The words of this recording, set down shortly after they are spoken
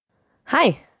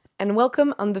Hi, and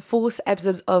welcome on the fourth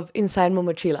episode of Inside My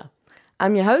Mochila.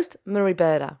 I'm your host, Marie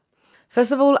Berda.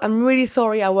 First of all, I'm really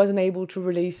sorry I wasn't able to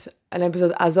release an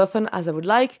episode as often as I would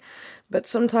like, but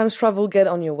sometimes travel get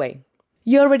on your way.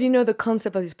 You already know the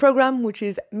concept of this program, which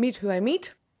is Meet Who I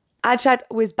Meet. I chat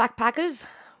with backpackers,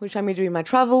 which I meet during my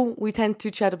travel. We tend to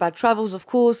chat about travels, of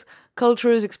course,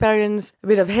 cultures, experience, a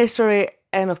bit of history,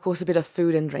 and of course a bit of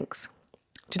food and drinks.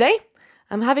 Today,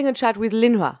 I'm having a chat with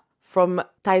Linhua from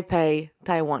Taipei,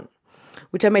 Taiwan,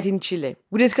 which I met in Chile.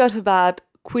 We discussed about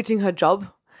quitting her job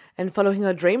and following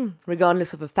her dream,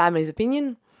 regardless of her family's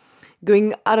opinion,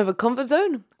 going out of her comfort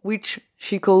zone, which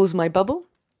she calls my bubble.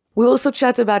 We also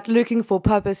chat about looking for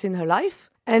purpose in her life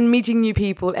and meeting new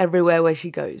people everywhere where she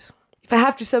goes. If I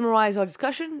have to summarize our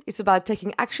discussion, it's about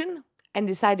taking action and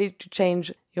deciding to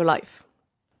change your life.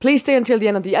 Please stay until the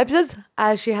end of the episode,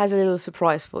 as she has a little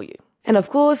surprise for you. And of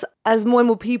course, as more and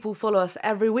more people follow us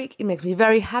every week, it makes me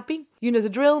very happy. You know the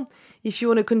drill. If you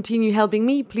want to continue helping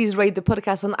me, please rate the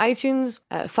podcast on iTunes.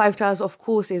 5 stars, of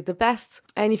course, is the best.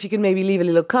 And if you can maybe leave a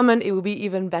little comment, it will be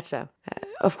even better.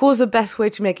 Of course, the best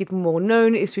way to make it more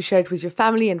known is to share it with your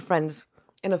family and friends.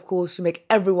 And of course, to make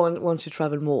everyone want to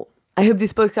travel more. I hope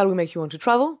this podcast will make you want to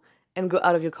travel and go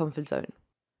out of your comfort zone.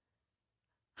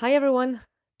 Hi, everyone.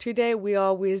 Today we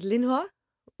are with Linhua,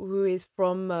 who is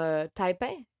from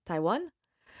Taipei, Taiwan.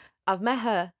 I've met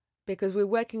her because we're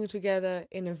working together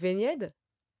in a vineyard,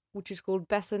 which is called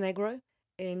Beso Negro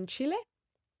in Chile.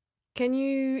 Can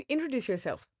you introduce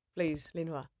yourself, please,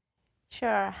 Linhua?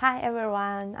 Sure. Hi,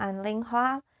 everyone. I'm Ling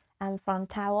Hua. I'm from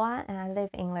Taiwan and I live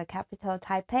in the capital,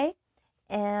 Taipei.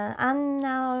 And I'm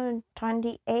now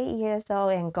 28 years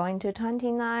old and going to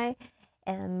 29.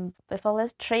 And before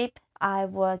this trip, I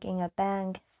worked in a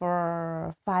bank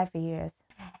for 5 years.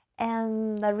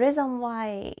 And the reason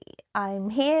why I'm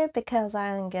here because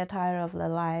I get tired of the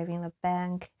life in the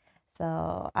bank.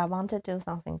 So I want to do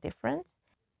something different.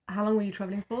 How long were you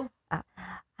traveling for?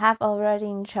 Have already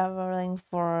been traveling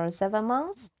for 7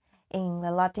 months in the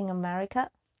Latin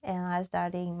America, and I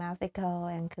studied in Mexico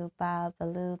and Cuba,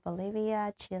 Peru,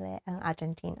 Bolivia, Chile, and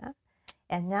Argentina.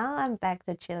 And now I'm back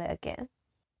to Chile again.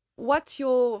 What's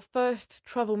your first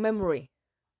travel memory?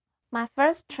 My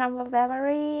first travel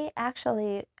memory,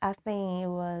 actually, I think it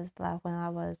was like when I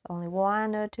was only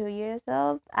 1 or 2 years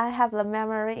old. I have the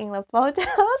memory in the photos.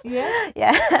 Yeah?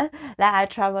 Yeah, that I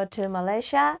traveled to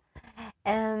Malaysia.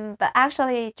 But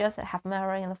actually, just have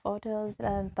memory in the photos.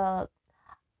 But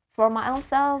for my own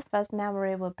self, first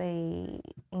memory would be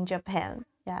in Japan.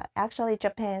 Yeah, actually,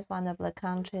 Japan is one of the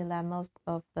countries that most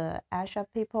of the Asia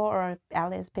people, or at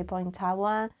least people in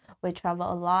Taiwan, we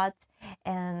travel a lot.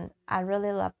 And I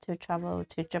really love to travel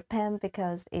to Japan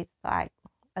because it's like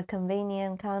a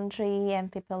convenient country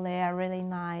and people there are really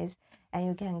nice and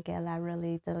you can get like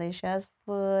really delicious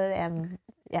food. And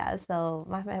yeah, so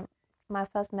my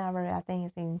first memory, I think,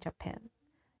 is in Japan.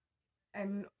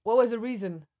 And what was the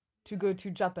reason to go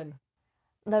to Japan?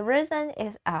 The reason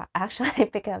is actually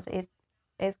because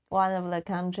it's one of the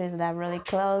countries that really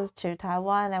close to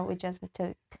Taiwan, and we just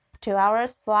took 2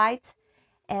 hours flight.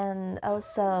 And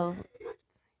also,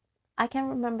 I can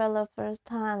remember the first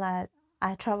time that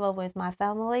I traveled with my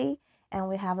family, and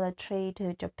we have a trip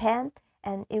to Japan,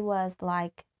 and it was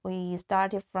like we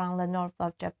started from the north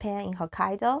of Japan in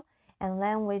Hokkaido, and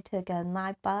then we took a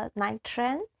night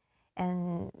train,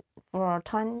 and for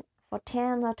 10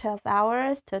 or 12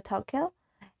 hours to Tokyo,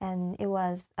 and it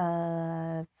was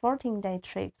a 14-day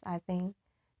trip, I think.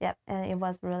 Yep, and it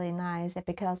was really nice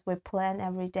because we planned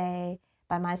every day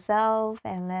by myself,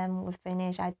 and then we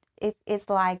finish. It's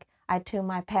like I took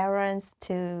my parents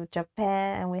to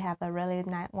Japan, and we have a really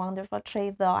nice, wonderful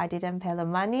trip. Though I didn't pay the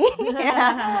money,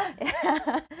 yeah.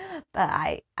 But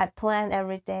I plan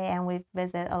every day, and we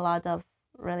visit a lot of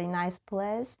really nice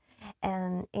places.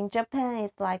 And in Japan,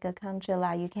 it's like a country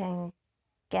like you can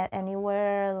get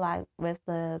anywhere like with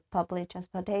the public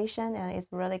transportation, and it's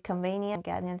really convenient.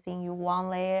 Get anything you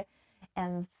want there,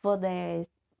 and food there is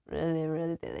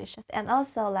really delicious. And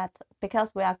also that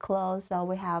because we are close, so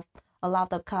we have a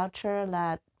lot of culture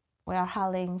that we are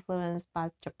highly influenced by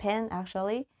Japan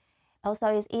actually. Also,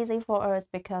 it's easy for us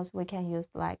because we can use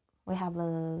like we have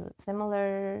the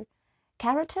similar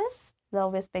characters, though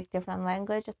we speak different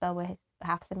languages, but we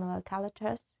have similar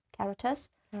characters.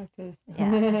 Okay.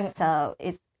 Yeah. So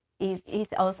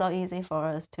it's also easy for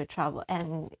us to travel,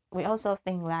 and we also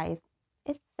think like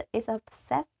it's a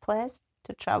safe place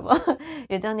to travel.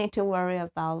 You don't need to worry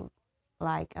about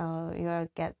like you'll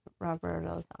get robbed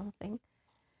or something.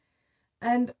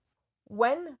 And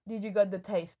when did you get the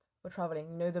taste for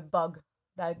traveling? You know, the bug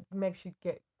that makes you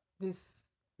get this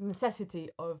necessity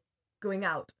of going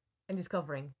out and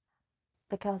discovering.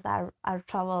 because I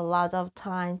travel a lot of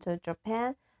time to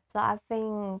Japan. So I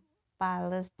think by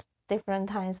this different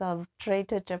kinds of trip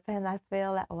to Japan, I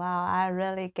feel like wow, I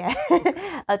really get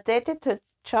addicted to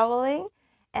traveling.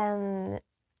 And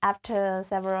after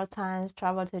several times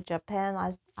travel to Japan,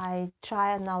 I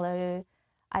try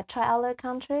other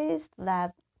countries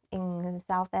that in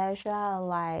South Asia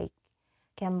like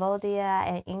Cambodia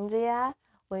and India,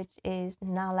 which is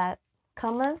not that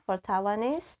common for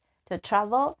Taiwanese to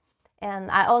travel.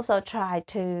 And I also try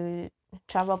to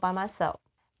travel by myself.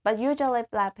 But usually,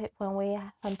 like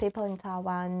when people in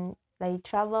Taiwan they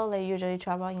usually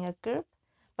travel in a group.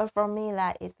 But for me,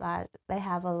 like it's like they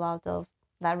have a lot of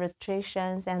like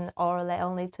restrictions, and or they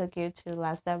only took you to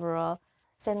like several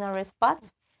scenery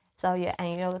spots. So you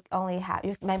only have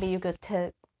maybe you could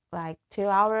take like 2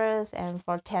 hours and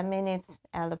for 10 minutes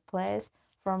at a place.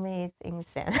 For me, it's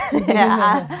insane.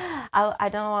 Yeah, I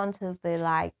don't want to be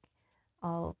like,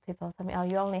 oh, people tell me, oh,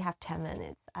 you only have 10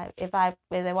 minutes. If I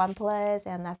visit one place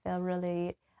and I feel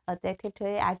really addicted to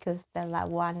it, I could spend like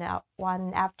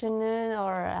one afternoon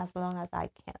or as long as I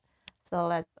can. So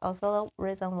that's also the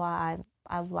reason why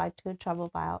I would like to travel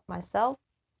by myself.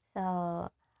 So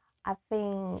I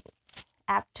think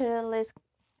after this,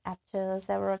 after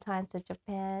several times to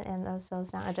Japan and also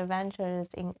some adventures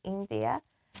in India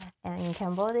and in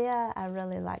Cambodia, I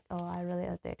really like. Oh, I really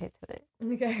addicted to it.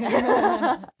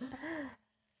 Okay.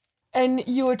 And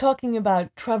you were talking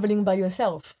about traveling by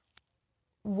yourself.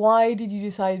 Why did you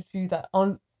decide to do that?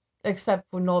 Except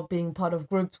for not being part of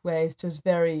groups where it's just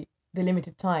very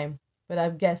delimited time. But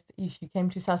I've guessed if you came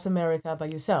to South America by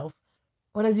yourself,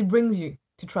 what does it brings you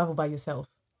to travel by yourself?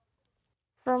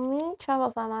 For me,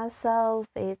 travel by myself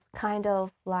is kind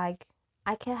of like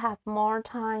I can have more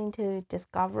time to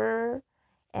discover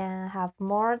and have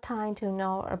more time to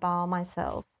know about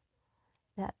myself.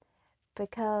 That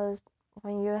because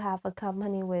when you have a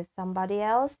company with somebody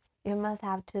else, you must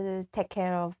have to take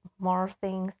care of more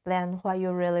things than what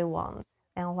you really want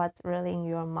and what's really in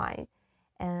your mind.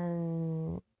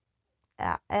 And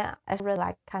I really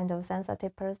like kind of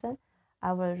sensitive person.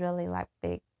 I would really like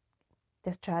be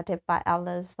distracted by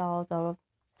other thoughts or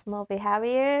small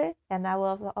behavior, and I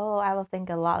will think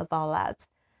a lot about that.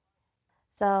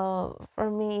 So for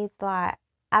me, it's like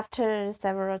after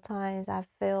several times, I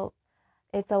feel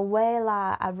it's a way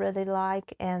that I really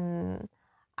like, and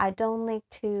I don't need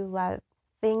to like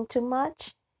think too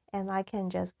much, and I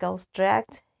can just go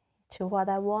straight to what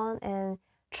I want and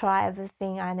try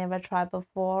everything I never tried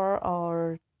before.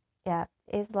 Or yeah,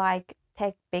 it's like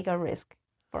take bigger risk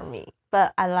for me.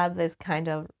 But I love this kind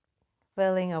of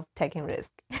feeling of taking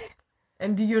risk.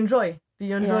 And do you enjoy? Do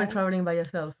you enjoy Yeah, traveling by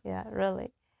yourself? yeah,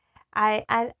 really. I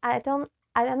don't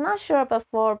I'm not sure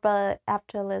before, but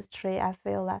after this trip, I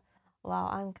feel like wow,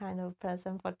 I'm kind of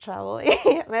person for traveling.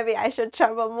 Maybe I should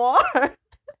travel more.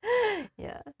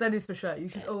 Yeah. That is for sure. You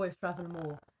should always travel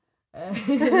more.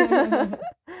 Uh,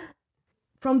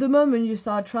 From the moment you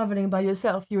start traveling by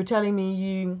yourself, you were telling me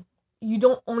you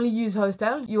don't only use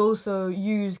hostel, you also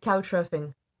use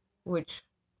couchsurfing, which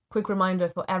quick reminder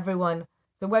for everyone,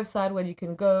 it's a website where you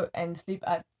can go and sleep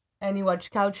at any which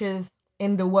couches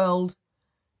in the world.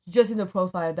 Just in the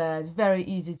profile there, it's very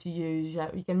easy to use.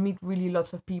 Yeah, you can meet really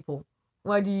lots of people.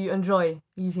 Why do you enjoy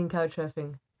using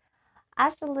couchsurfing?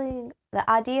 Actually, the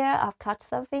idea of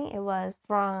couchsurfing, it was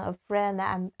from a friend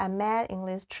that I met in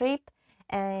this trip,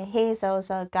 and he's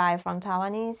also a guy from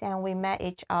Taiwanese, and we met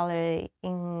each other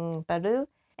in Peru.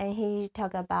 And he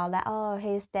talked about that, oh,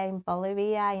 he stayed in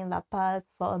Bolivia in La Paz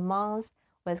for a month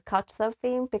with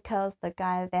couchsurfing because the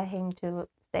guy let him to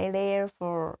stay there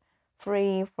for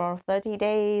free for 30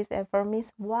 days. And for me,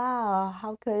 wow,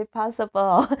 how could it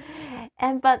possible?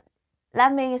 And but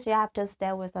that means you have to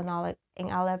stay with another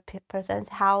person's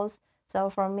house. So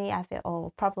for me, I feel,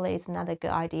 oh, probably it's not a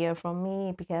good idea for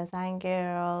me because I'm a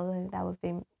girl. That would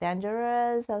be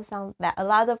dangerous or some that a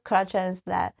lot of questions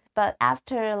that. But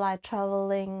after like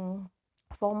traveling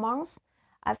 4 months,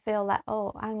 I feel like,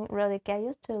 oh, I'm really get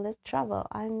used to this travel.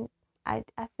 I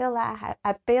feel like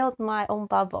I built my own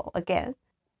bubble again.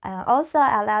 Also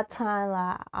at that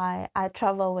time, I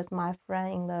traveled with my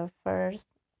friend in the first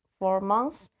 4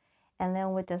 months, and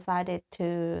then we decided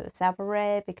to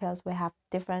separate because we have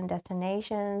different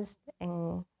destinations,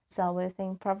 and so we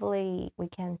think probably we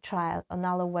can try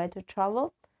another way to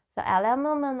travel. So at that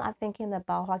moment, I'm thinking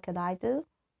about what could I do,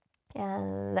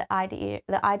 and the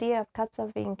idea of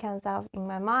couchsurfing comes out in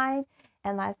my mind,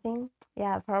 and I think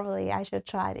yeah, probably I should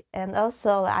try it. And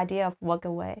also the idea of walk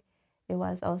away, it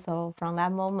was also from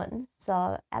that moment.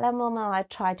 So at that moment, I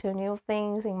tried two new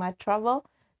things in my travel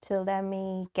to let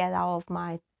me get out of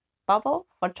my bubble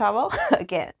for travel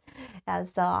again. And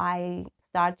so I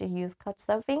start to use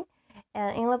couchsurfing.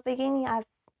 And in the beginning,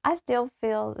 I still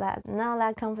feel that not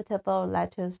that comfortable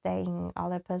like to stay in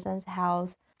other person's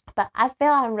house. But I feel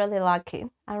I'm really lucky.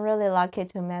 I'm really lucky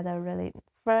to meet a really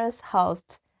first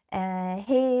host. And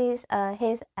he's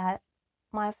at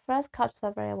my first couch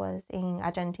surfer was in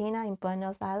Argentina, in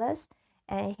Buenos Aires,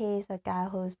 and he's a guy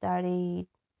who studied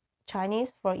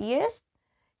Chinese for years.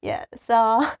 Yeah,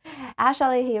 so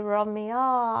actually he wrote me,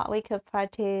 oh, we could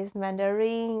practice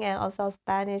Mandarin and also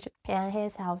Spanish. And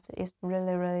his house is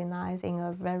really, really nice in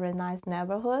a very nice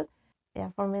neighborhood.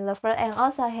 Yeah, for me, the first, and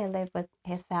also he lived with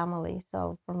his family.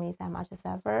 So for me, it's that much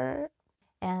safer.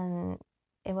 And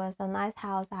it was a nice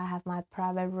house. I have my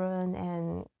private room,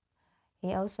 and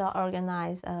he also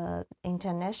organized a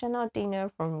international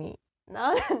dinner for me.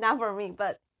 No, not for me,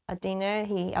 but a dinner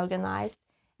he organized,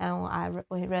 and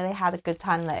we really had a good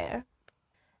time there.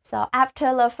 So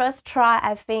after the first try,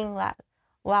 I think like,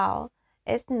 wow,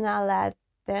 it's not that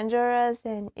dangerous,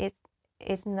 and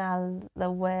it's not the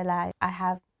way like I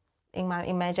have in my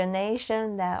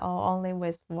imagination that oh, only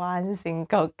with one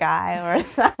single guy or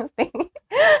something.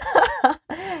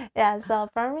 Yeah, so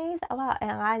for me, wow,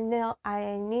 and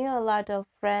I knew a lot of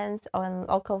friends or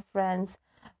local friends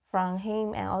from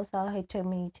him, and also he took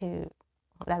me to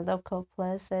the local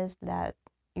places that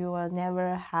you will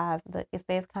never have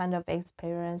this kind of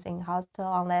experience in hostel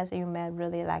unless you met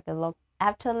really like a local.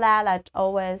 After that, I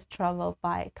always travel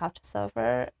by couch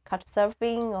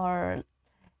surfing or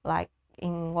like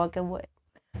in Workaway.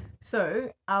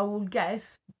 So I will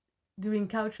guess doing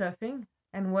couch surfing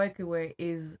and workaway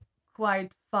is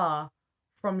quite far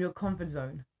from your comfort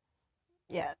zone.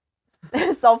 Yeah,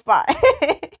 so far.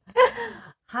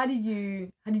 How did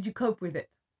you cope with it?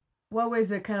 What was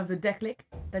the kind of the declic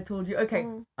that told you, okay,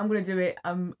 I'm gonna do it.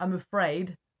 I'm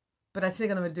afraid, but I'm still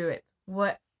gonna do it.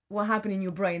 What happened in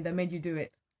your brain that made you do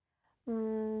it?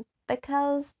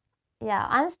 Because yeah,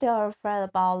 I'm still afraid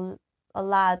about a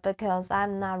lot because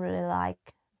I'm not really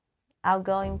like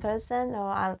outgoing person,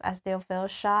 or I still feel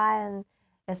shy, and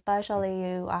especially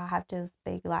I have to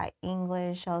speak like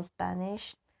English or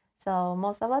Spanish. So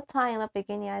most of the time in the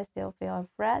beginning I still feel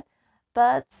afraid,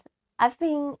 but I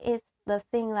think it's the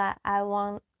thing that I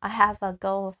have a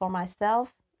goal for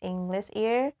myself in this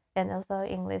year and also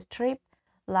in this trip.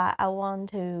 Like I want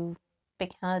to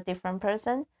become a different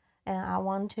person, and I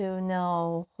want to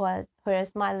know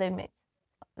where's my limit.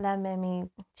 That made me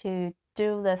to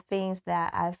do the things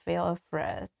that I feel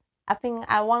afraid. I think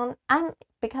I'm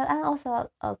because I'm also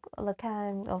the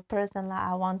kind of person that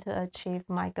I want to achieve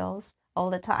my goals all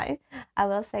the time. I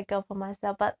will set goal for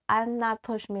myself, but I'm not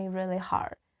push me really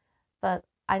hard. But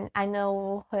I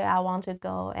know where I want to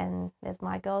go, and that's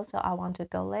my goal, so I want to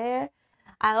go there.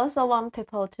 I also want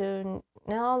people to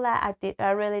know that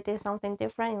I really did something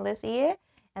different in this year,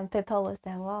 and people will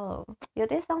say, "Whoa, you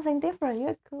did something different.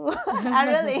 You're cool." I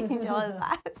really enjoy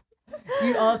that.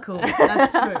 You are cool.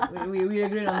 That's true. We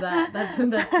agreed on that. That's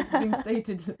been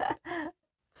stated.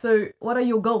 So, what are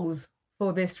your goals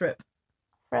for this trip?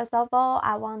 First of all,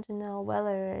 I want to know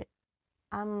whether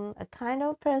I'm a kind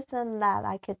of person that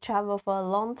I could travel for a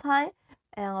long time,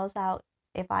 and also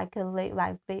if I could live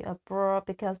abroad,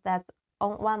 because that's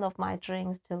one of my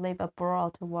dreams, to live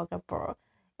abroad, to work abroad.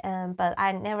 But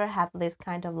I never have this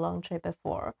kind of long trip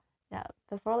before. Yeah,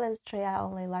 before this trip I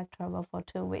only like travel for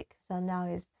 2 weeks, so now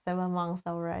it's 7 months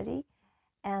already.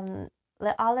 And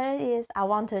the other is I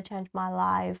want to change my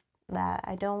life, that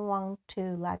I don't want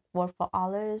to like work for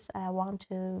others. I want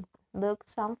to look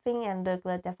something and look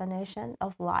the definition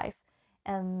of life.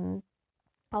 And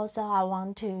also I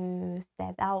want to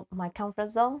step out my comfort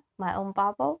zone, my own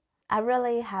bubble. I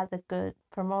really had a good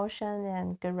promotion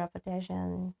and good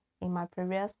reputation in my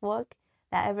previous work,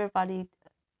 that everybody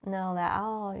know that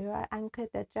oh, you're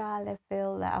quit the job, they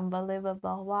feel that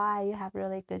unbelievable, why you have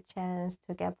really good chance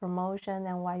to get promotion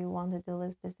and why you want to do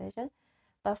this decision.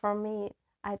 But for me,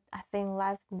 I think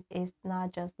life is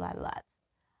not just like that.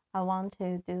 I want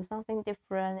to do something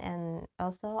different, and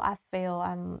also I feel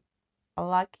I'm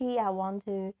lucky. I want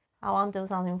to do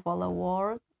something for the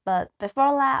world. But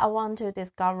before that, I want to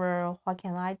discover what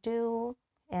can I do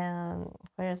and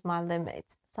where's my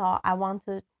limits. So I want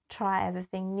to try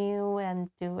everything new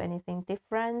and do anything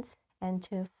different, and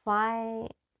to find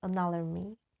another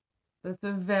me. That's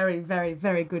a very, very,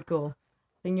 very good goal.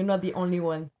 I think you're not the only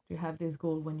one to have this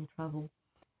goal when you travel.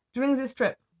 During this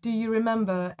trip, do you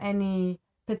remember any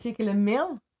particular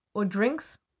meal or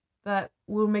drinks that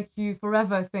will make you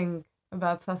forever think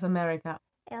about South America?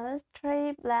 And this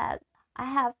trip that I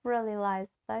have really like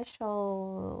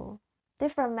special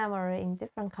different memory in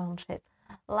different countries.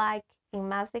 Like in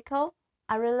Mexico,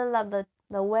 I really love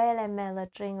the way they made the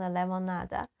drink, the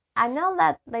lemonada. I know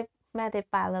that they made it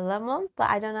by the lemon, but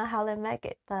I don't know how they make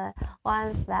it. But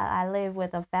once that I live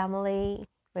with a family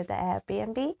with the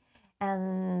Airbnb,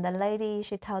 and the lady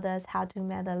she told us how to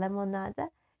make the lemonade,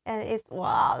 and it's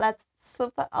wow, that's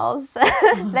super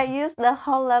awesome. They use the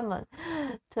whole lemon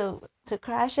to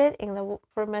crush it in the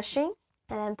fruit machine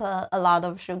and then put a lot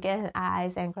of sugar and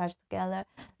ice and crush together.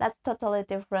 That's totally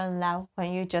different than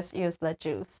when you just use the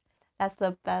juice. That's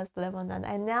the best lemonade,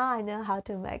 and now I know how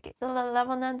to make it. So the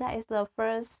lemonade is the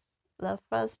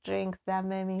first drink that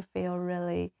made me feel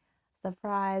really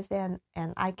surprised, and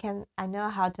I know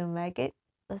how to make it.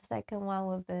 The second one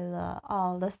would be the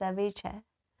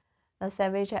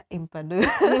ceviche in Peru.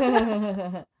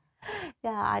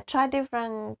 Yeah, I tried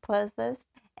different places,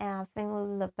 and I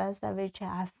think the best ceviche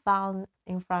I found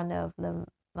in front of the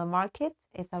market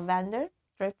is a vendor,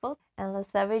 street food, and the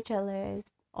ceviche there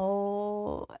is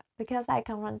oh, because I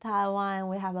come from Taiwan,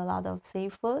 we have a lot of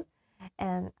seafood,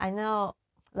 and I know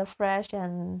the fresh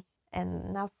and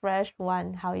not fresh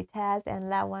one how it tastes,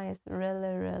 and that one is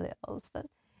really really awesome.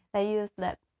 They use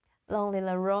that only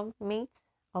the raw meat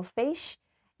of fish,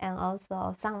 and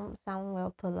also some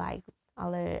will put like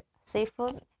other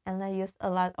seafood, and I use a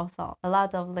lot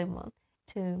of lemon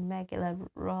to make it like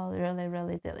raw really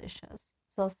really delicious.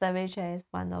 So ceviche is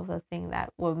one of the things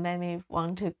that will make me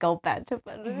want to go back to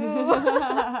Peru.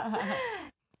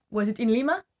 Was it in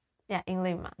Lima? Yeah, in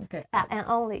Lima. Okay. And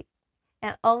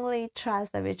only try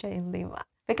ceviche in Lima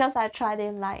because I tried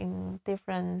it like in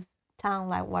different town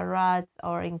like Huaraz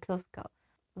or in Cusco.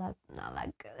 That's not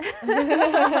that good.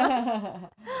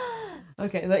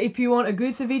 Okay, but if you want a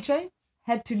good ceviche,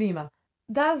 head to Lima.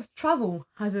 Does travel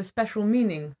has a special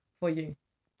meaning for you?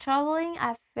 Traveling,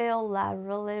 I feel like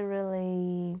really,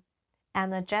 really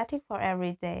energetic for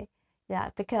every day. Yeah,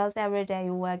 because every day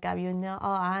you wake up, you know,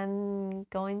 oh, I'm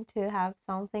going to have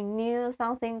something new,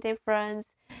 something different,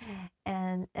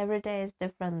 and every day is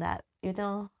different. That you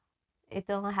don't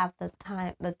have the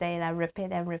day that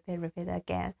repeat and repeat, repeat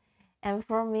again. And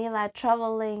for me, like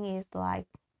traveling is like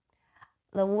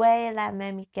the way that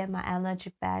made me get my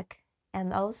energy back,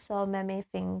 and also made me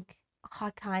think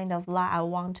what kind of life I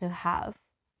want to have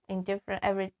in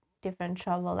every different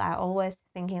travel. I always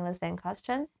thinking the same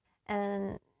questions,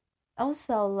 and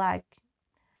also like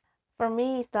for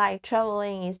me, it's like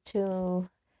traveling is to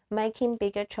making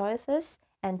bigger choices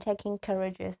and taking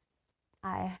courageous.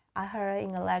 I heard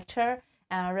in a lecture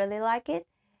and I really like it.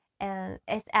 And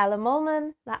it's at the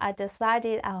moment that I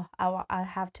decided I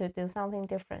have to do something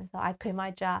different. So I quit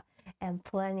my job and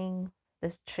planning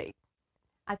this trip.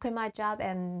 I quit my job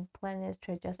and plan this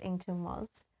trip just in 2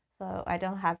 months. So I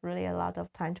don't have really a lot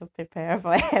of time to prepare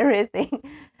for everything.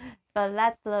 But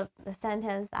that's the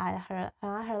sentence I heard.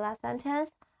 When I heard that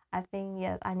sentence, I think,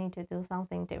 yes, I need to do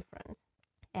something different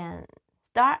and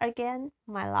start again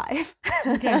my life.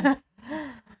 Okay.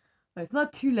 Well, it's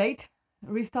not too late.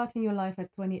 Restarting your life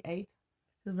at 28,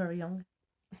 still very young.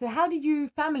 So, how did your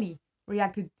family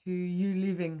reacted to you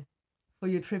leaving for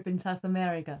your trip in South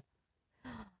America?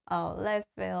 Oh, they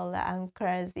feel that I'm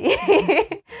crazy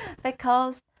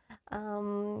because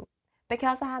um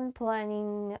because I'm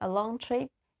planning a long trip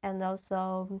and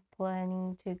also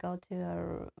planning to go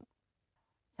to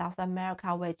South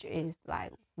America, which is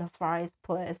like the farthest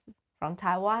place from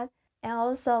Taiwan, and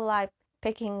also like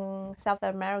picking South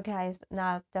America is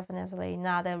not definitely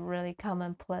not a really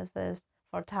common places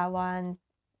for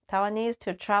Taiwanese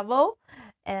to travel,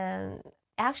 and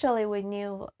actually we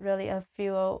knew really a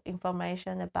few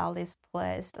information about this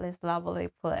place, this lovely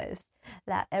place,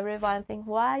 that everyone think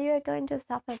why you're going to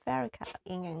South America.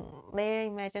 In their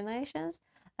imaginations,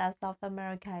 that South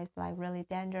America is like really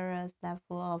dangerous, that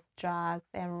full of drugs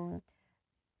and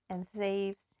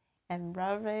thieves and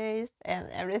robbers and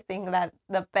everything that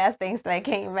the bad things they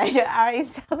can imagine are in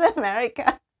South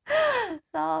America.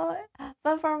 So,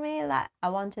 but for me, like I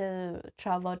want to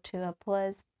travel to a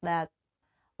place that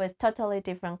with totally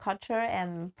different culture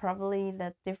and probably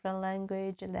the different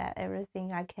language, that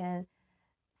everything I can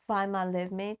find my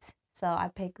limits. So I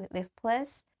pick this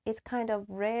place. It's kind of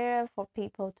rare for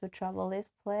people to travel this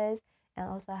place and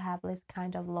also have this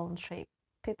kind of long trip.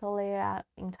 People here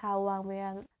in Taiwan, we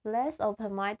are less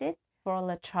open-minded for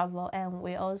the travel, and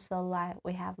we also like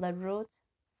we have the route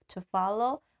to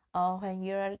follow. Or when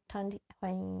you're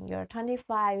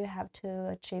 25, you have to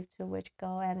achieve to which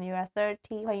goal, and you are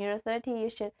 30. When you're 30, you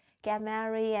should get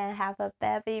married and have a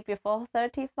baby before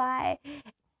 35.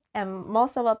 And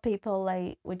most of the people,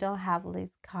 like we don't have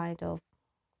this kind of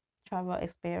travel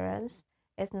experience.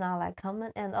 It's not like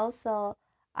common. And also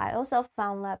I also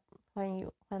found that when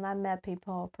I met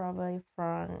people probably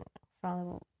from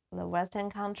the western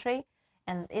country,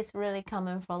 and it's really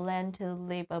common for them to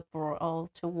live abroad or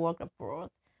to work abroad.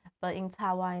 But in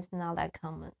Taiwan, it's not that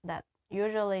common. That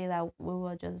usually that we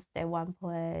will just stay one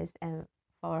place and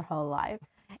for our whole life.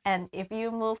 And if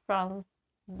you move from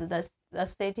the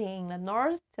city in the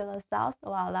north to the south,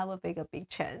 wow, that would be a big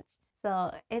change.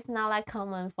 So it's not that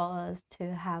common for us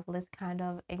to have this kind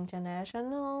of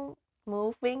international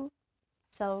moving.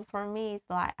 So for me, it's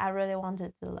like I really want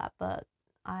to do that, but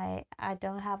I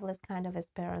don't have this kind of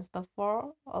experience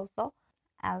before. Also,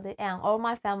 and all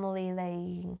my family they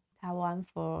in Taiwan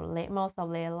for most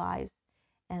of their lives,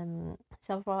 and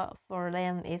so for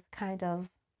them it's kind of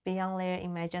beyond their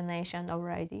imagination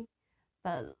already.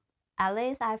 But at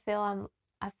least I feel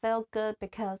good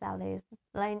because at least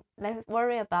they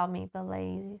worry about me, but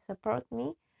they support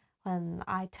me when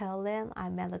I tell them I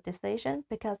made a decision,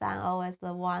 because I'm always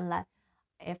the one that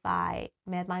if I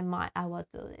made my mind, I will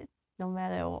do it, no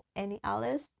matter what any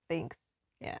others thinks.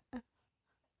 Yeah.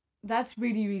 That's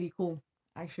really, really cool,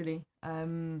 actually.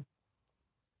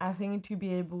 I think to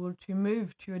be able to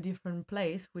move to a different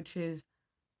place, which is,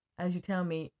 as you tell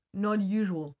me, not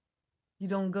usual. You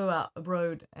don't go out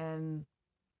abroad, and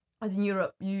as in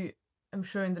Europe, I'm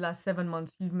sure in the last 7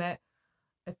 months, you've met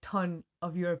a ton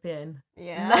of European,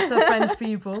 Yeah. lots of French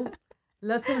people,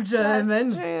 lots of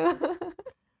German. That's true.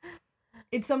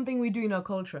 It's something we do in our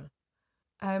culture.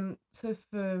 So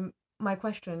for my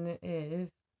question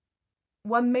is,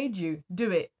 what made you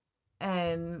do it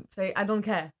and say, I don't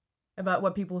care about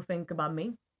what people think about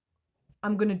me.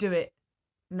 I'm gonna do it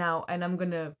now, and I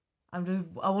want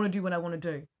to do what I want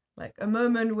to do. Like a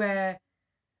moment where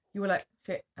you were like,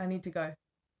 shit, I need to go,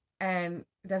 and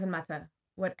it doesn't matter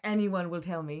what anyone will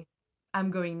tell me.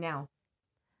 I'm going now.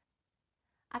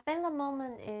 I think the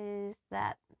moment is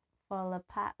that for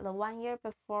the 1 year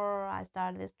before I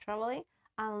started this traveling,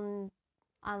 I'm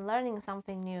I'm learning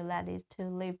something new, that is to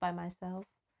live by myself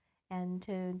and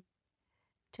to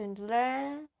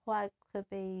learn what could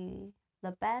be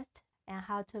the best and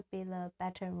how to be the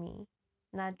better me.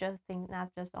 Not just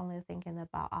only thinking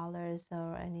about others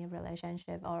or any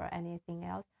relationship or anything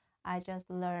else. I just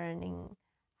learning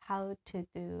how to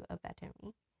do a better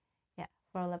me. Yeah,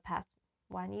 for the past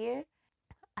 1 year.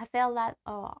 I felt that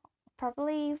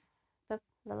probably the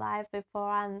life before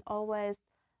I'm always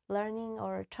learning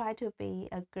or try to be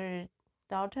a good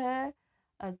daughter,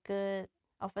 a good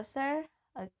officer,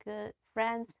 a good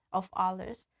friend of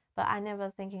others. But I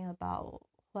never thinking about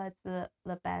what's the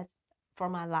best for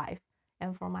my life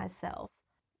and for myself,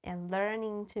 and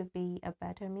learning to be a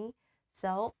better me.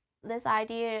 So this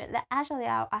idea that actually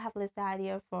I have this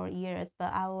idea for years,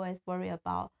 but I always worry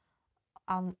about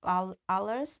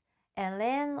others. And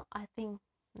then I think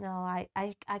no, I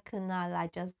could not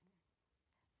like just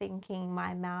thinking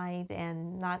my mind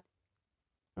and not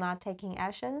taking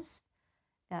actions.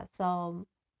 Yeah, so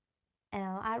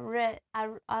and I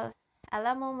at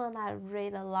that moment I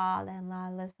read a lot and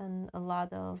I listen a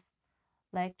lot of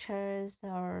lectures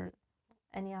or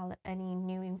any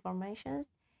new informations.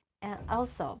 And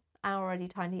also I'm already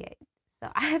 28,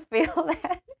 so I feel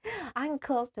that I'm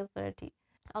close to 30.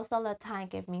 Also the time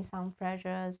gave me some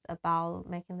pressures about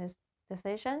making this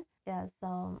decision. Yeah,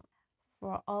 so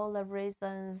for all the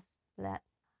reasons that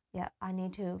yeah I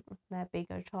need to make a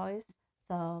bigger choice,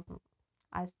 so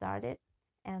I started.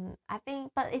 And I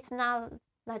think, but it's not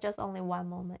just only one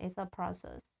moment, it's a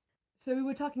process. So we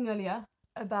were talking earlier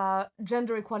about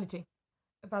gender equality,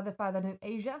 about the fact that in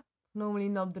Asia, it's normally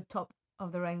not the top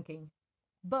of the ranking,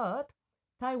 but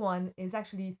Taiwan is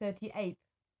actually 38th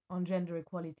on gender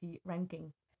equality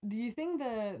ranking. Do you think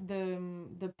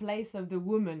the place of the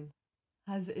woman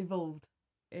has evolved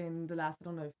in the last, I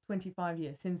don't know, 25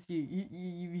 years since you've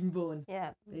been born?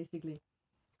 Yeah, basically.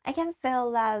 I can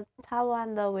feel that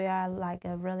Taiwan, though we are like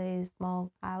a really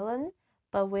small island,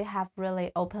 but we have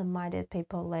really open-minded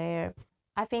people there.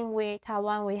 I think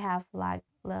Taiwan we have like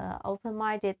the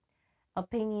open-minded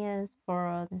opinions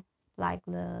for like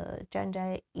the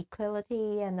gender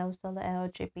equality and also the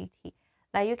LGBT.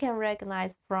 Like you can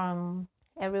recognize from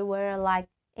everywhere, like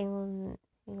in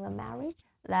the marriage,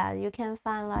 that you can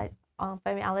find like on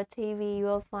family TV. You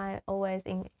will find always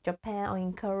in Japan or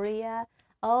in Korea.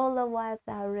 All the wives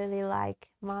are really like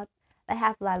they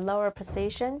have like lower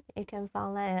position. You can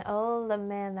find that, and all the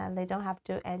men that they don't have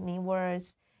to do any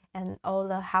words, and all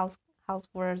the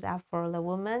houseworks are for the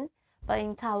woman. But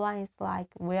in Taiwan, it's like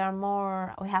we have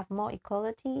more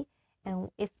equality,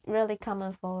 and it's really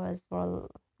common for us for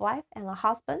wife and a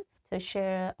husband to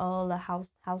share all the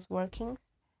houseworkings.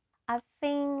 I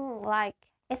think like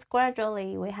it's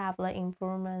gradually we have the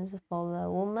improvements for the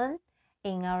woman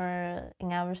in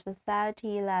our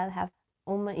society, that have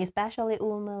women, especially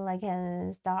women, like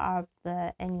can start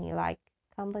up any like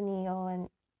company or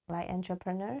like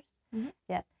entrepreneurs.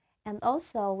 Yeah, and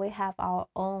also we have our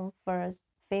own first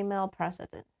female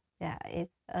president. Yeah,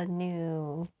 it's a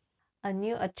new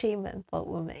achievement for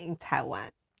women in Taiwan.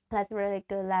 That's really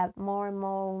good. That more and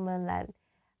more women that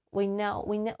we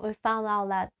found out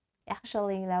that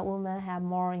actually that women have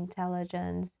more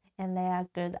intelligence and they are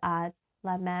good at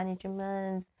like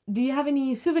management. Do you have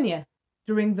any souvenir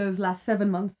during those last 7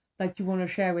 months that you want to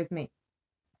share with me?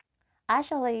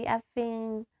 Actually, I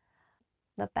think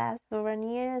the best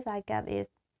souvenirs I get is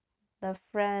the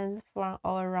friends from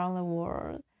all around the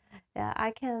world. Yeah,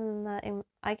 I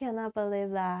cannot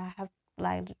believe that I have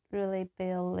like really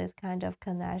built this kind of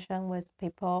connection with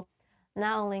people,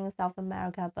 not only in South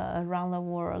America but around the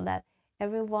world. That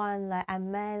everyone like I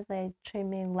met, they treat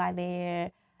me like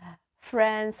they're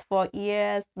friends for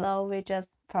years, though we just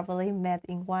probably met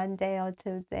in 1 day or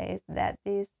 2 days. That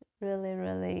is really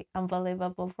really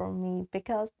unbelievable for me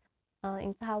because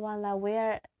in Taiwan, like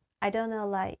we're I don't know,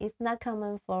 like it's not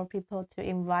common for people to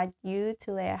invite you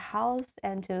to their house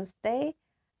and to stay.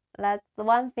 That's the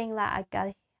one thing that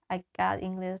I got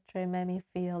in this trip made me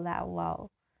feel that wow.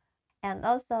 And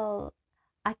also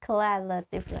I try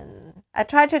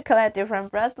to collect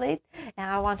different bracelets and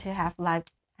I want to have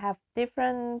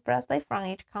different bracelets from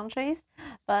each countries,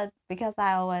 but because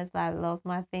I always like lost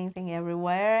my things in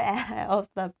everywhere and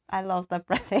I lost the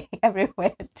bracelet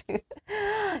everywhere too.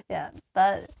 Yeah,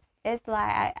 but it's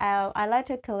like I like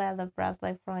to collect the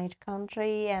bracelet from each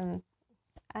country and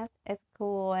it's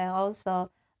cool, and also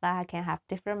like I can have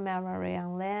different memory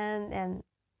on land, and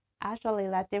actually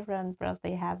like different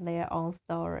bracelets have their own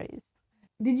stories.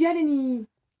 Did you had any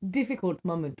difficult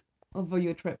moment over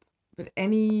your trip? But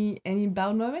any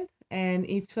bad moment? And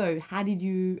if so, how did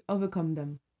you overcome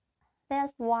them?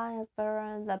 There's one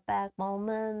experience, a bad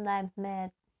moment I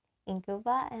met in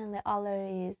Cuba, and the other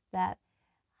is that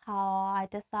how I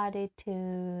decided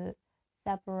to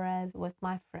separate with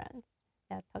my friends.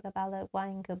 Yeah, talk about the one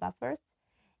in Cuba first,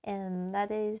 and that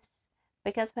is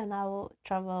because when I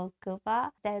travel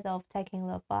Cuba, instead of taking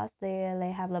the bus there,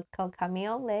 they have the called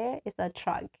camion there. It's a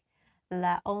truck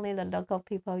that only the local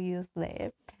people use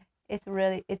there. It's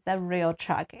a real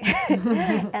truck,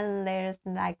 and there's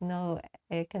like no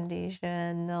air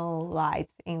condition, no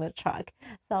lights in the truck.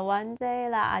 So one day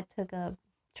that I took a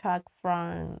truck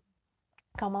from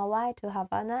Camagüey to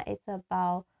Havana, it's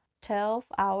about 12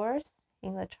 hours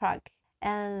in the truck.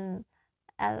 And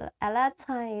at that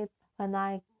time, it's when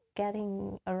I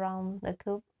getting around the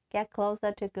Cuba, get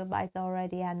closer to Cuba, it's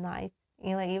already at night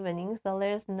in the evening. So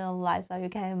there's no light. So you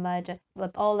can imagine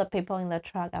that all the people in the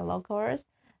truck are locals.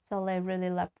 So they really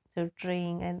love to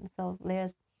drink. And so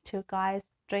there's two guys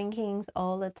drinking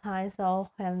all the time. So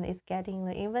when it's getting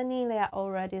the evening, they are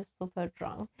already super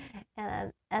drunk.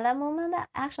 And at that moment,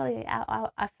 actually,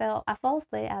 I fall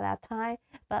asleep at that time.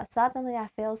 But suddenly, I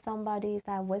feel somebody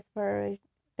that whispered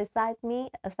aside me,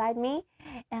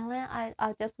 and then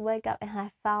I just wake up and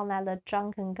I found that the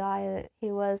drunken guy, he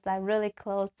was like really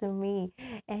close to me,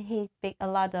 and he speak a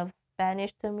lot of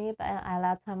Spanish to me, but at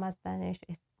that time my Spanish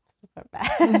is super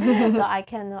bad, so I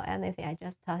can't know anything. I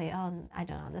just tell him, oh, I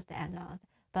don't understand,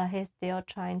 but he's still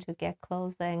trying to get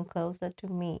closer and closer to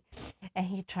me, and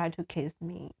he tried to kiss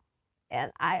me.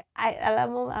 And I at that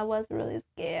moment I was really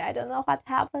scared. I don't know what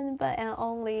happened, but and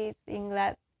only in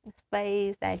that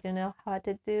space I don't know how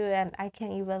to do, and I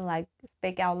can't even like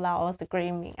speak out loud or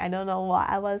screaming. I don't know why.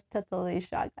 I was totally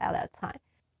shocked at that time.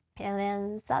 And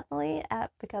then suddenly,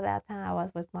 because at that time I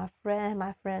was with my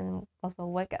friend also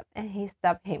wake up and he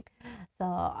stopped him. So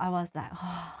I was like,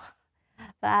 oh.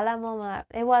 But at that moment,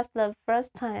 it was the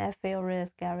first time I feel really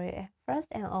scary. First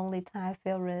and only time I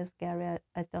feel really scary.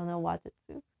 I don't know what to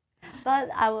do. But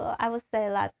I would say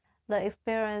that the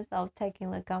experience of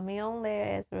taking the camion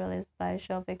there is really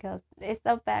special because it's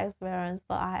a bad experience,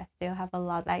 but I still have a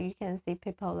lot. Like you can see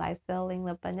people like selling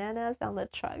the bananas on the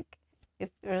truck.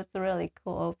 It's really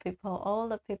cool. All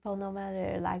the people, no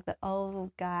matter like the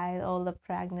old guy, all the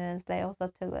pregnant, they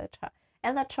also took the truck.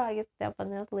 And the truck is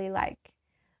definitely like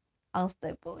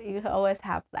unstable. You always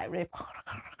have like really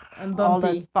And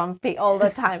bumpy all the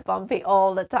time, bumpy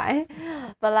all the time.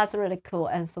 But that's really cool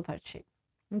and super cheap.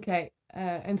 Okay,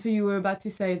 and so you were about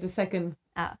to say the second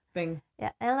thing.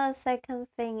 Yeah, and the second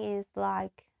thing is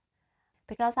like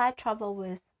because I travel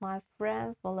with my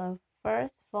friend for the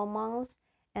first 4 months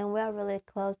and we're really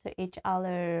close to each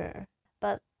other.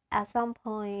 But at some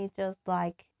point, just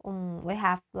like we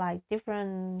have like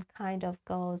different kind of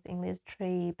goals in this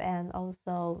trip and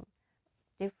also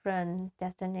different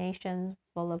destinations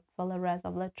for the rest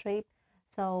of the trip.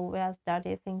 So we have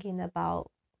started thinking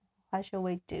about what should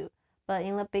we do? But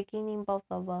in the beginning, both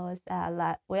of us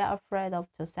like we are afraid of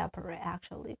to separate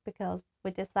actually because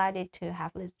we decided to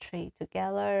have this trip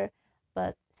together,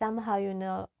 but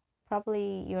somehow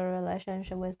probably your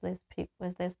relationship with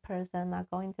with this person are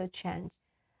going to change.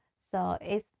 So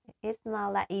it's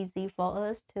not that easy for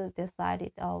us to decide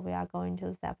it. Oh, we are going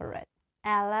to separate.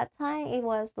 At that time, it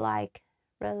was like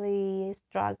really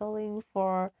struggling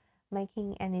for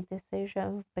making any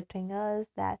decision between us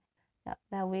that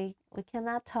we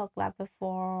cannot talk like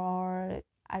before, or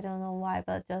I don't know why,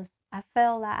 but just I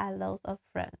felt that I lost a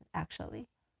friend actually.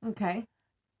 Okay.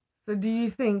 So do you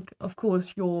think, of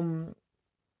course, your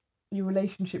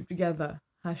relationship together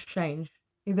has changed?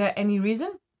 Is there any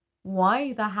reason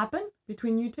why that happened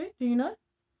between you two? Do you know?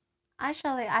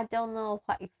 Actually, I don't know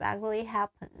what exactly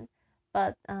happened,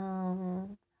 but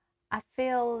I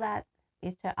feel that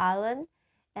Easter Island,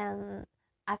 and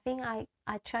I think I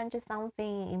changed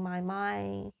something in my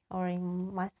mind or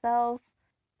in myself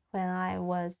when I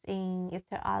was in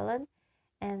Easter Island,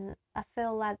 and I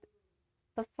feel like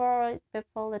before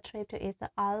the trip to Easter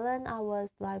Island, I was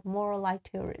like more like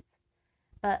tourist.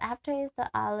 But after Easter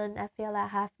Island, I feel I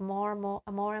have more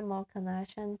and more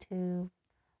connection to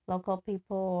local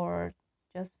people or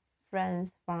just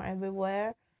friends from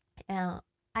everywhere. And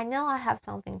I know I have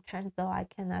something changed, though I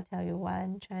cannot tell you what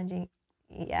I'm changing.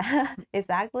 Yeah,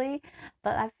 exactly.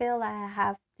 But I feel like I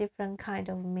have different kind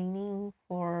of meaning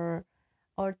for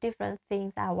or different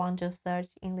things I want to search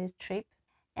in this trip.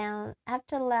 And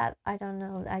after that, I don't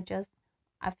know.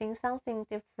 I think something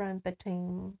different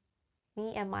between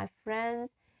me and my friends.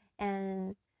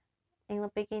 And in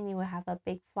the beginning, we have a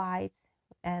big fight,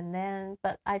 and then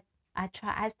but I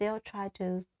still try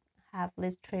to have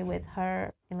this trip with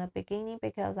her in the beginning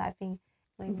because I think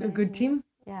A good team?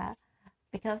 yeah,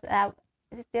 because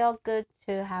it's still good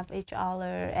to have each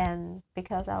other, and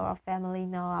because our family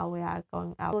know we are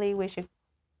going out, we should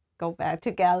go back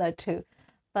together too.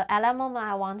 But at that moment,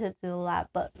 I want to do that,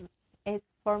 but it's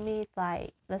for me, it's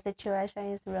like the situation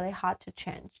is really hard to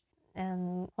change.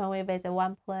 And when we visit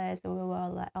one place, we were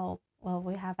like, oh, well,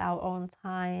 we have our own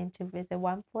time to visit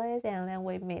one place, and then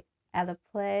we meet at a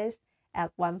place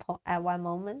at at one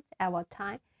moment, at one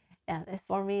time. And it's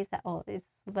for me, it's like, oh, it's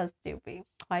super stupid.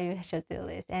 Why you should do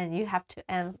this? And you have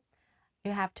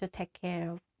to take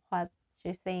care of what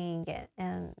she's saying,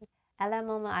 and at that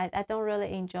moment, I don't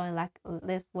really enjoy like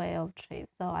this way of trip.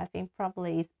 So I think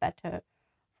probably it's better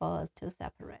for us to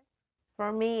separate.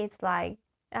 For me, it's like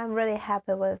I'm really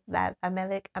happy with that. I'm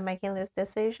making this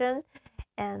decision,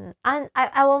 and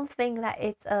I won't think that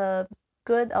it's a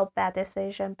good or bad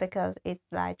decision because it's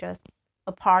like just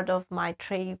a part of my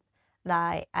trip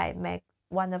that I make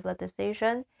one of the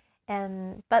decision.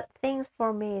 And but things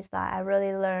for me is that I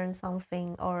really learn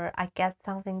something or I get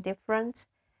something different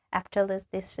after this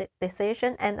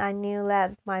decision. And I knew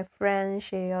that my friend,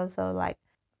 she also like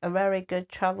a very good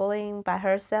traveling by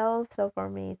herself. So for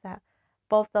me, it's that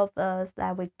both of us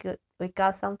that we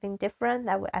got something different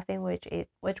that I think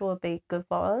which will be good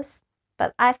for us.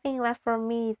 But I think that for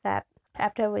me that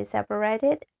after we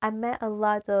separated, I met a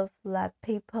lot of like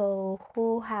people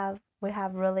who we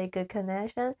have really good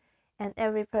connection, and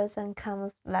every person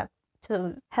comes like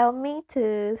to help me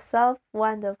to solve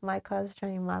one of my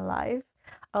questions in my life,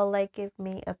 or like give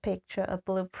me a picture, a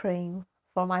blueprint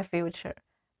for my future.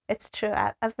 It's true.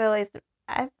 I feel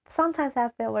I sometimes I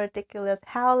feel ridiculous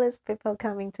how these people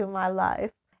come into my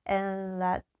life and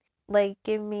that they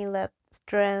give me that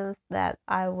strength that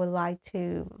I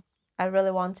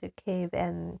really want to keep,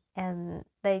 and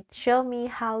they show me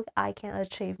how I can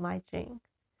achieve my dreams.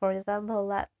 For example,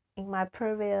 that in my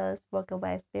previous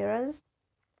workaway experience,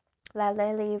 that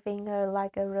they live in a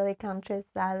really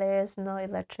countryside, there's no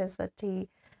electricity.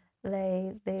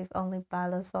 They live only by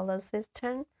the solar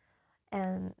system,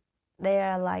 and they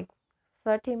are like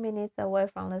 30 minutes away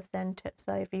from the center.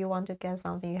 So if you want to get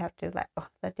something, you have to like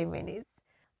 30 minutes.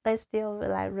 They still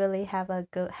like really have a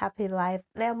good happy life.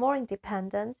 They are more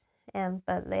independent, and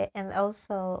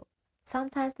also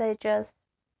sometimes they just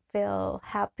feel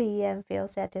happy and feel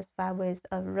satisfied with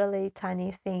a really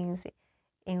tiny things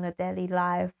in the daily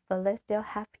life, but they're still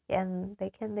happy and they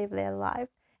can live their life.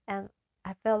 And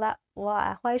I feel that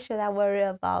why should I worry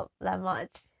about that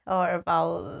much or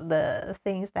about the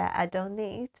things that I don't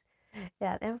need?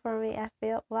 Yeah, and for me, I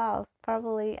feel wow,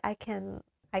 probably I can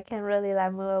really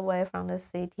like move away from the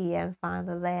city and find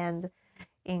the land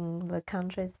in the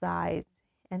countryside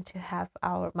and to have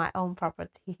our my own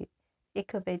property. It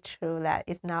could be true that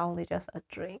it's not only just a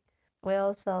dream. We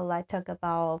also like talk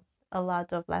about a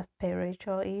lot of like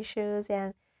spiritual issues,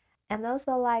 and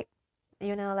also like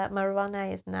you know that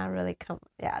marijuana is not really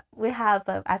we have,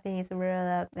 but I think it's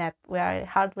really that we are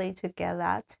hardly to get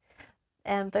that.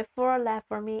 And before that,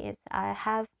 for me, it's I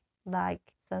have like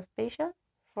suspicion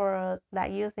for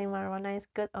that using marijuana is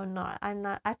good or not. I'm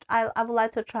not. I would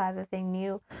like to try everything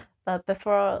new, but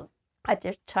before I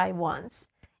just try once.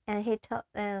 And he told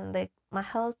and like my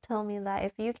host told me that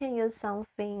if you can use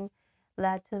something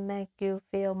that to make you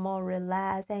feel more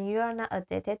relaxed and you are not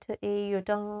addicted to it,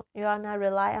 you are not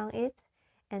rely on it,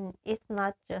 and it's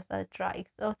not just a drug.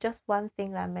 It's just one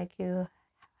thing that make you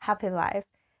happy life.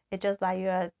 It's just like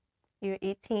you're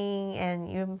eating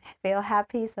and you feel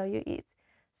happy, so you eat.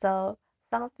 So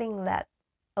something that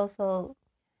also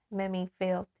made me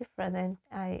feel different,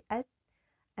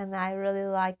 and I really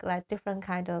like different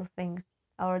kind of things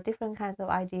or different kinds of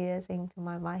ideas into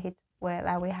my mind. Where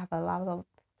like we have a lot of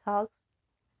talks.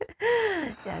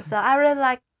 Yeah, so I really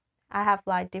like I have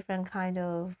like different kind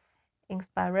of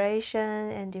inspiration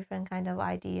and different kind of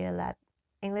idea that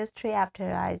in this trip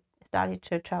after I started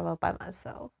to travel by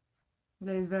myself.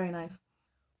 That is very nice.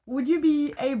 Would you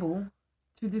be able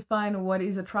to define what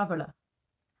is a traveler?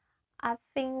 I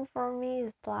think for me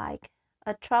it's like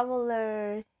a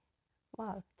traveler.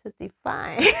 Wow, to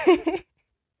define.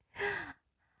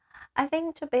 I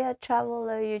think to be a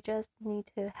traveler, you just need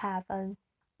to have an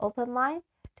open mind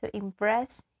to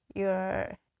embrace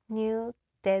your new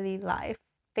daily life.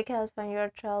 Because when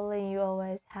you're traveling, you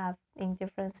always have in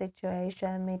different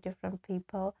situations, meet different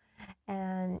people,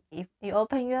 and if you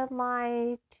open your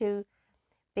mind to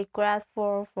be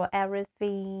grateful for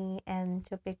everything and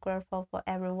to be grateful for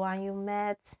everyone you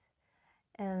met,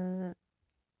 and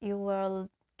you will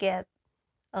get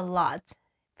a lot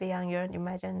beyond your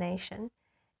imagination.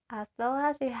 As long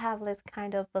as you have this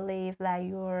kind of belief that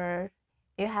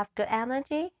you have good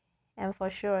energy, and for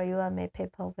sure you will meet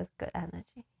people with good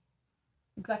energy.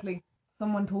 Exactly.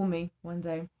 Someone told me one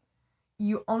day,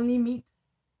 you only meet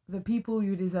the people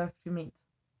you deserve to meet.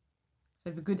 So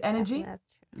if you have good energy,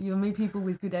 you'll meet people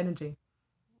with good energy.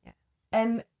 Yeah.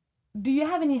 And do you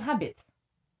have any habits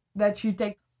that you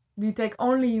take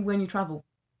only when you travel?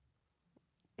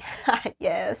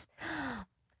 Yes.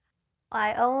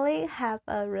 I only have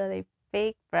a really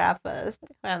big breakfast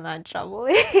when I'm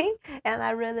traveling, and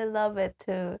I really love it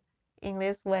too. In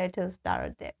this way, to start a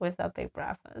day with a big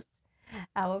breakfast,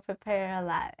 I will prepare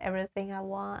like everything I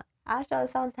want. Actually,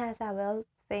 sometimes I will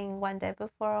think one day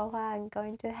before what I'm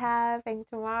going to have in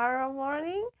tomorrow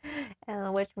morning,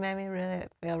 and which made me really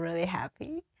feel really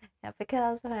happy. Yeah,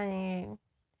 because when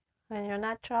you're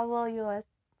not travel,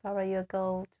 probably you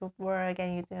go to work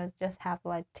and you just have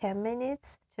like 10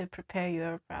 minutes to prepare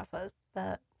your breakfast.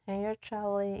 But when you're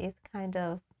traveling, it's kind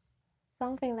of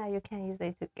something that you can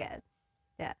easily to get.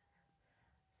 Yeah.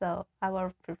 So I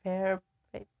will prepare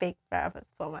a big breakfast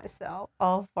for myself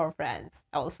or for friends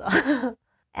also.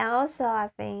 And also,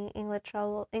 I think in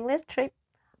this trip,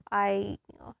 I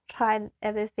tried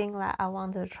everything that I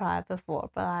want to try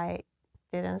before, but I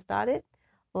didn't start it.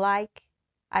 Like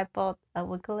I bought a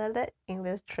ukulele in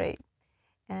this trip,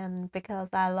 and because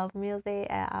I love music,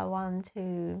 and I want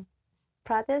to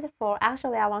practice for.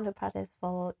 Actually, I want to practice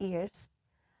for years.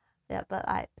 Yeah, but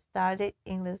I started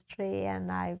in this trip,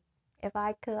 and if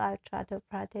I could, I try to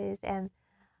practice. And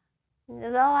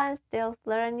though I'm still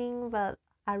learning, but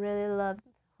I really love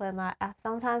when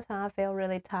sometimes when I feel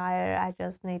really tired, I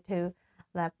just need to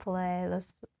like play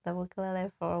the ukulele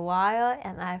for a while,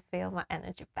 and I feel my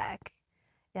energy back.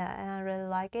 Yeah, and I really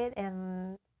like it,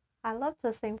 and I love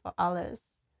to sing for others.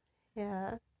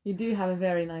 Yeah. You do have a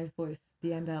very nice voice. At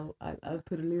the end, I'll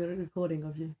put a little recording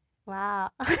of you. Wow.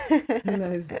 Who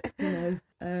knows? Who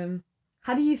knows?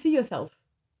 How do you see yourself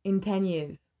in 10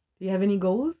 years? Do you have any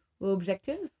goals or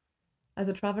objectives as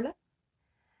a traveler?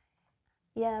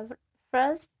 Yeah, the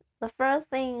first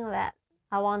thing that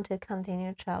I want to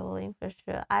continue traveling for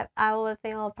sure. I would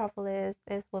think, oh, probably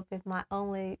this would be my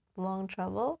only long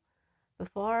travel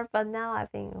before, but now I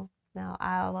think now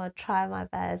I will try my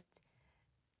best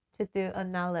to do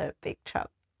another big trip.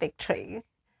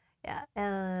 Yeah,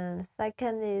 and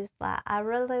second is like I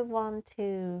really want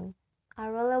to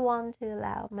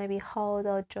like maybe hold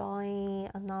or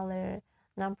join another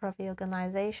nonprofit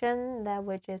organization that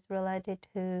which is related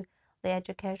to the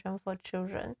education for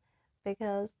children,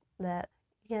 because that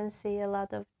you can see a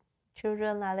lot of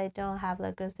children that they don't have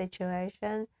a good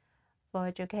situation for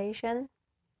education,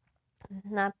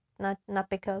 not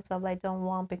because of they don't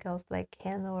want, because they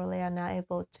can or they are not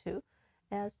able to.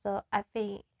 And so I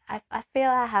feel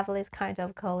I have this kind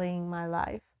of calling in my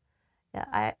life.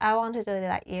 Yeah, I wanted to do it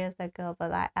like years ago,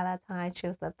 but like at that time I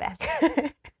choose the bank.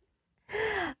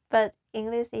 But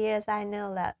in these years, I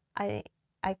know that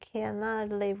I cannot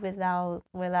live without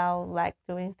like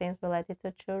doing things related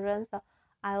to children. So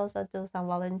I also do some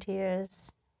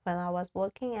volunteers when I was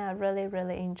working, and I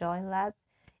really enjoy that.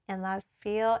 And I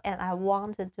feel and I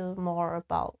want to do more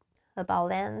about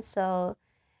them. So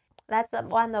that's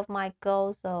one of my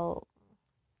goals. So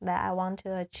that I want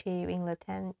to achieve in the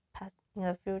in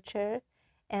the future,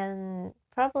 and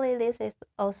probably this is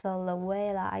also the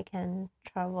way that I can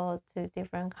travel to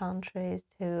different countries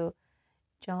to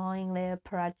join their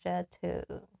project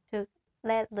to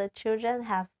let the children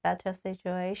have better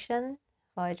situation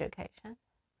for education.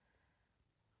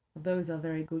 Those are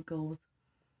very good goals.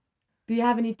 Do you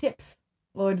have any tips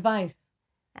or advice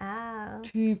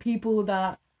to people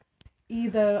that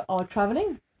either are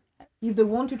traveling, either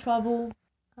want to travel?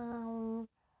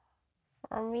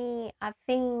 For me, I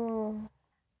think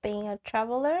being a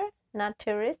traveler, not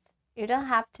tourist, you don't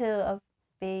have to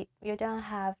you don't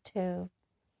have to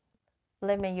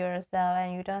limit yourself,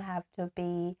 and you don't have to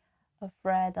be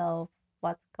afraid of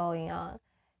what's going on.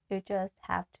 You just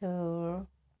have to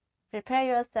prepare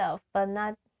yourself, but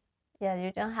not, yeah,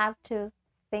 you don't have to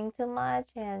think too much,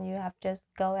 and you have just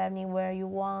go anywhere you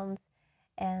want.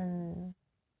 And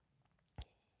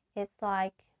it's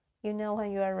like, you know,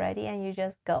 when you are ready and you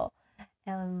just go,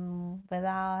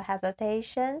 without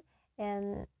hesitation,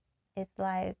 and it's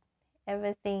like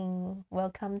everything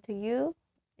will come to you.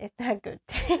 It's that good.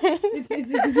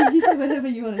 You say whatever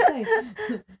you want to say.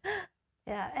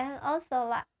 Yeah, and also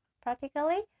like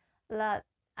practically, that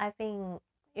I think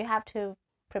you have to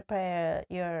prepare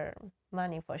your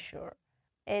money for sure.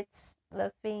 It's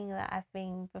the thing that I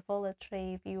think before the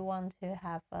trip you want to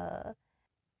have a,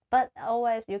 but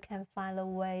always you can find a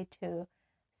way to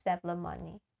save the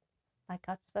money. Like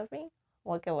couch surfing,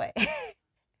 walk away.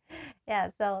 Yeah,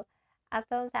 so as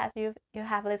long as you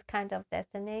have this kind of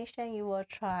destination, you will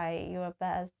try your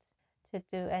best to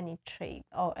do any trip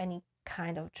or any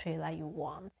kind of trip that you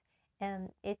want.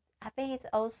 And I think it's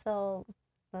also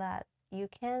that you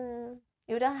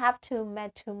don't have to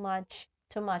make too much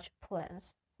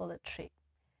plans for the trip,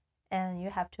 and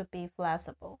you have to be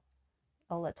flexible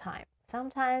all the time.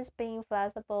 Sometimes being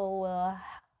flexible will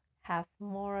have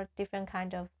more different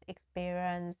kind of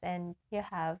experience, and you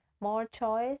have more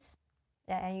choice,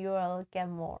 and you will get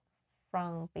more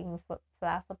from being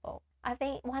flexible. I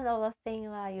think one of the things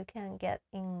that you can get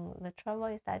in the travel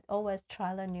is that always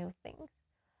try the new things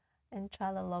and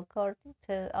try the local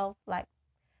like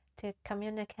to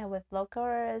communicate with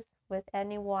locals, with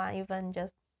anyone, even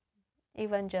just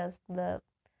the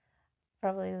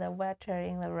probably the waiter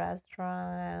in the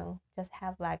restaurant, just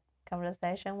have like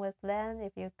conversation with them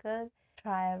if you could.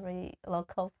 Try every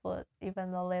local food,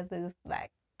 even though they looks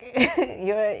like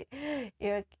you're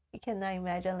you cannot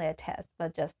imagine their taste,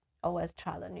 but just always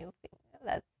try the new thing.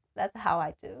 That's how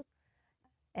I do.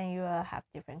 And you will have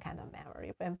different kind of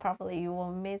memory, and probably you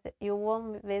won't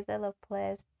visit a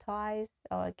place twice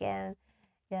or again.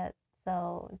 Yeah,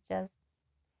 so just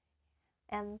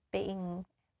and being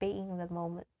the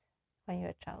moment when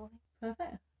you're traveling.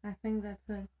 Perfect. I think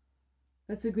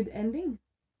that's a good ending.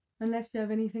 Unless you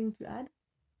have anything to add.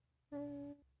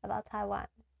 About Taiwan.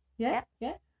 Yeah.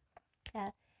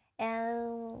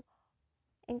 And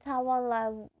in Taiwan,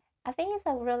 like, I think it's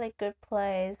a really good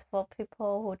place for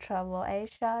people who travel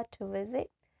Asia to visit,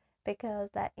 because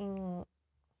that in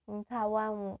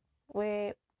Taiwan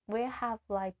we have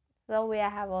like, though we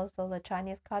have also the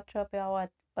Chinese culture,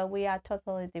 but we are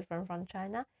totally different from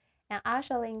China. And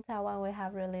actually in Taiwan we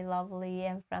have really lovely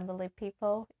and friendly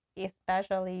people,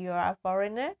 especially you are a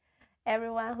foreigner.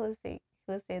 Everyone who see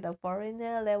the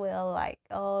foreigner, they will like,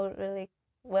 oh, really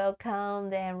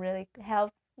welcome and really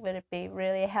will be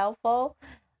really helpful.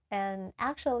 And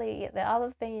actually the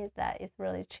other thing is that it's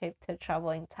really cheap to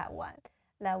travel in Taiwan.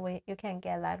 That way you can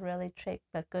get like really cheap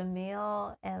but good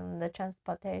meal, and the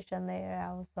transportation there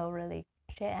are also really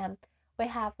cheap. And we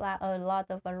have like a lot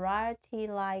of variety,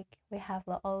 like we have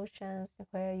the oceans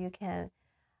where you can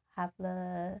have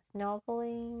the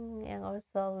snorkeling, and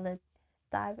also the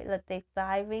deep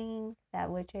diving, that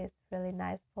which is really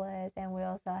nice place. And we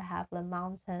also have the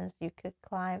mountains you could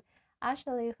climb.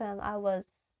 Actually, when I was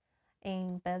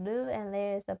in Peru, and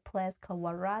there is a place called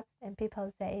Warat, and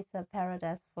people say it's a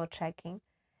paradise for trekking.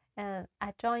 And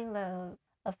I joined a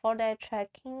 4-day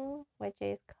trekking, which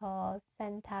is called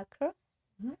Santa Cruz.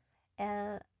 Mm-hmm.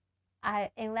 And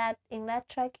in that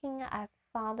trekking, I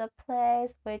found a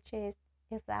place which is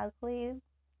exactly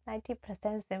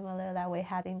 90% similar that we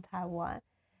had in Taiwan.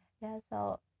 Yeah,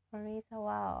 so for me, it's a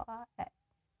wow.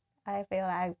 I feel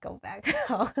like I go back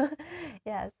home.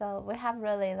 Yeah, so we have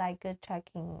really like good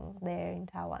trekking there in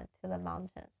Taiwan to the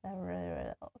mountains. They're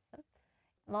really awesome.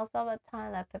 most of the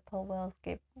time that people will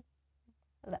skip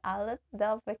the island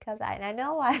though, because I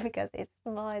know why, because it's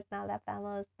small, it's not that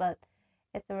famous, but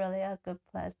it's really a good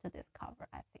place to discover,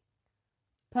 I think.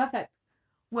 Perfect.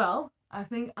 Well, I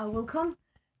think I will come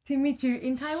to meet you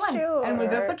in Taiwan, and we'll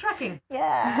go for trekking.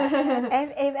 Yeah.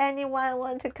 if anyone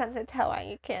wants to come to Taiwan,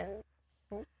 you can.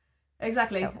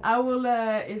 Exactly. I will,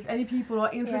 if any people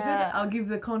are interested, I'll give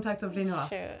the contact of Linois.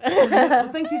 Sure. Well,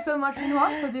 thank you so much,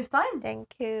 Linois, for this time.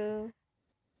 Thank you.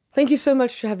 Thank you so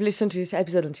much to have listened to this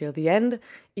episode until the end.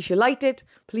 If you liked it,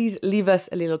 please leave us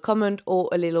a little comment or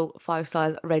a little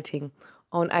 5-star rating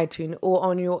on iTunes or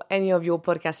on any of your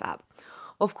podcast app.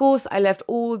 Of course, I left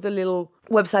all the little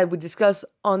website we discussed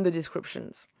on the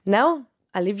descriptions. Now,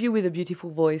 I leave you with the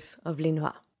beautiful voice of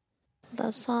Linois.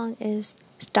 The song is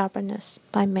Stubbornness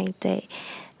by Mayday,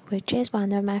 which is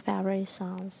one of my favorite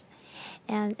songs.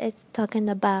 And it's talking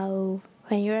about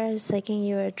when you're seeking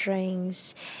your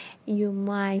dreams, you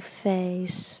might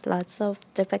face lots of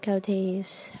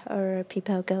difficulties or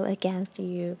people go against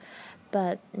you.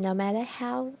 But no matter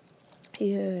how,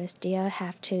 you still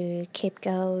have to keep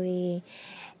going.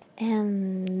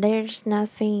 And there's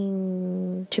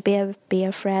nothing to be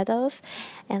afraid of,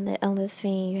 and the only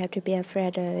thing you have to be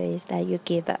afraid of is that you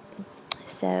give up.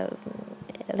 So,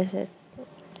 this is.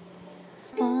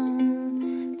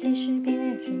 即使别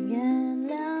人原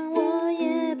谅我，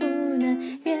也不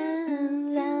能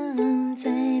原谅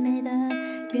最美的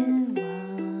愿望，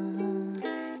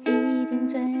一定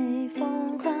最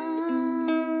疯狂。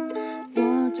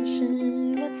我只是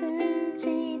我自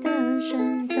己的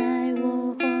神，在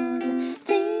我活的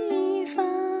地方。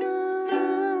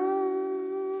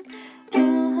我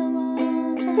和我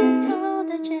最后的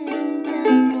倔强，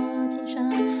握紧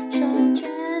双手，绝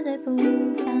对不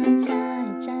放下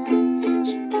一站。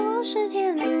是不是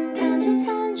天堂？就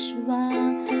算失望，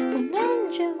不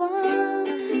能绝望。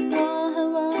我和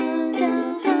我骄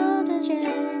傲的倔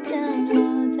强，我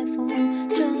在风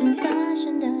中大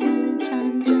声地唱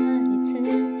着。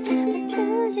为自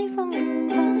己疯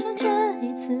狂，就这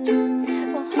一次，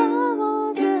我和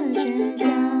我的倔强，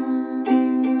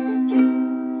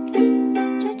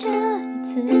就这一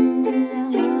次，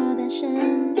让我的生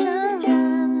长。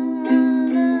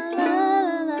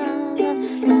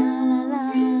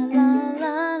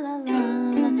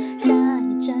下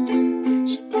一站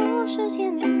是不是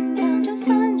天堂？就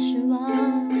算失望，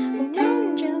不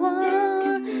能绝望。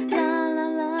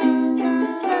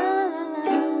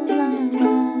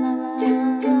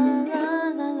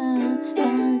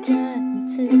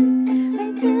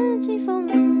为自己疯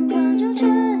狂，就这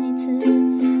一次，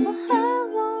我和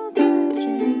我的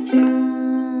倔强。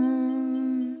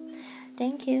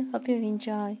Thank you. Hope you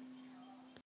enjoy.